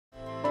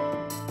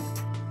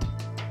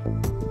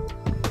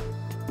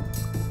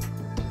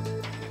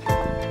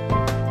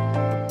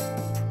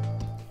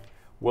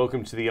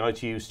Welcome to the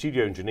ITU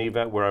studio in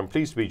Geneva, where I'm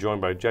pleased to be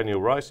joined by Daniel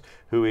Reiss,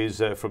 who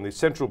is from the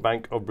Central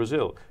Bank of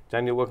Brazil.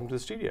 Daniel, welcome to the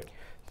studio.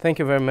 Thank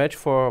you very much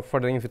for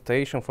the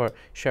invitation, for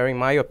sharing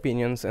my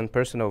opinions and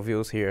personal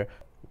views here.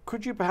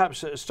 Could you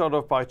perhaps start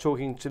off by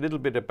talking a little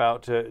bit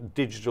about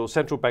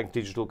central bank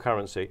digital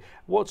currency?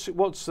 What's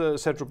the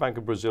Central Bank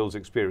of Brazil's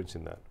experience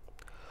in that?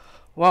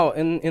 Well,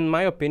 in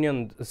my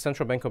opinion, the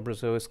Central Bank of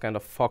Brazil is kind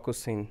of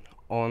focusing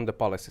on the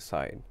policy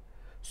side.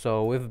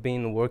 So we've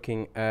been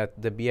working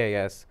at the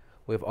BIS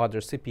with other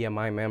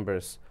CPMI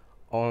members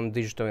on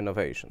digital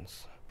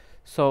innovations.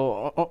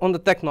 So on the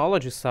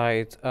technology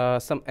side,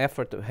 some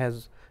effort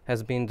has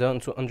been done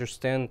to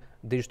understand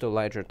digital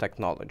ledger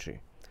technology.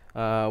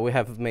 We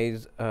have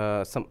made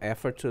some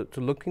effort to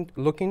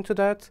look into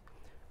that,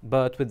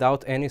 but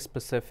without any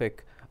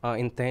specific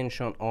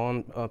intention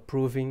on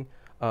proving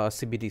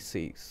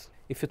CBDCs.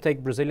 If you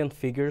take Brazilian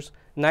figures,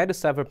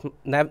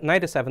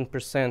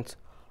 97%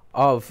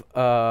 of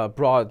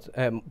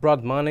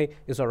broad money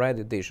is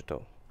already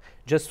digital.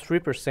 Just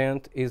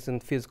 3% is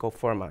in physical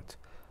format,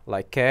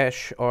 like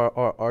cash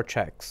or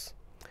checks.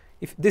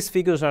 If these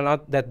figures are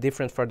not that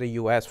different for the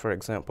US, for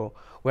example,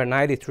 where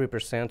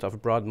 93%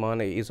 of broad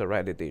money is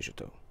already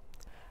digital.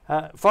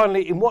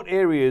 Finally, in what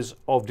areas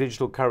of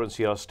digital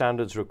currency are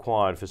standards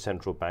required for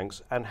central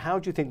banks, and how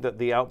do you think that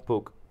the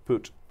output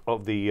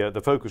of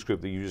the focus group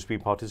that you've just been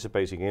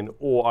participating in,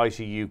 or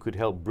ITU, could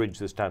help bridge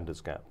the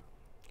standards gap?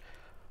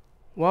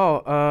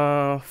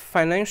 Well,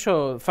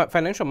 financial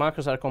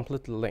markets are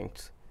completely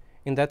linked.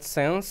 In that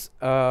sense,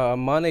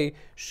 money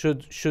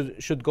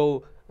should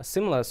go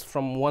seamless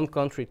from one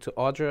country to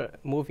other,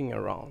 moving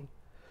around.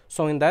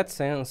 So in that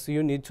sense,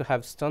 you need to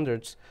have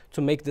standards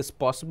to make this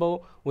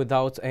possible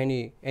without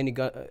any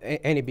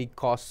big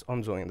costs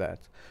on doing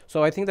that.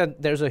 So I think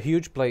that there's a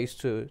huge place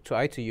to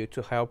ITU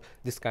to help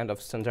this kind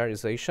of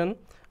standardization,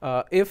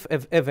 if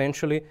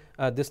eventually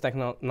this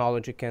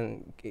technology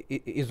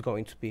is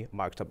going to be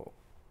marketable.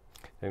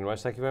 Daniel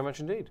Reiss, thank you very much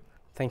indeed.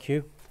 Thank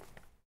you.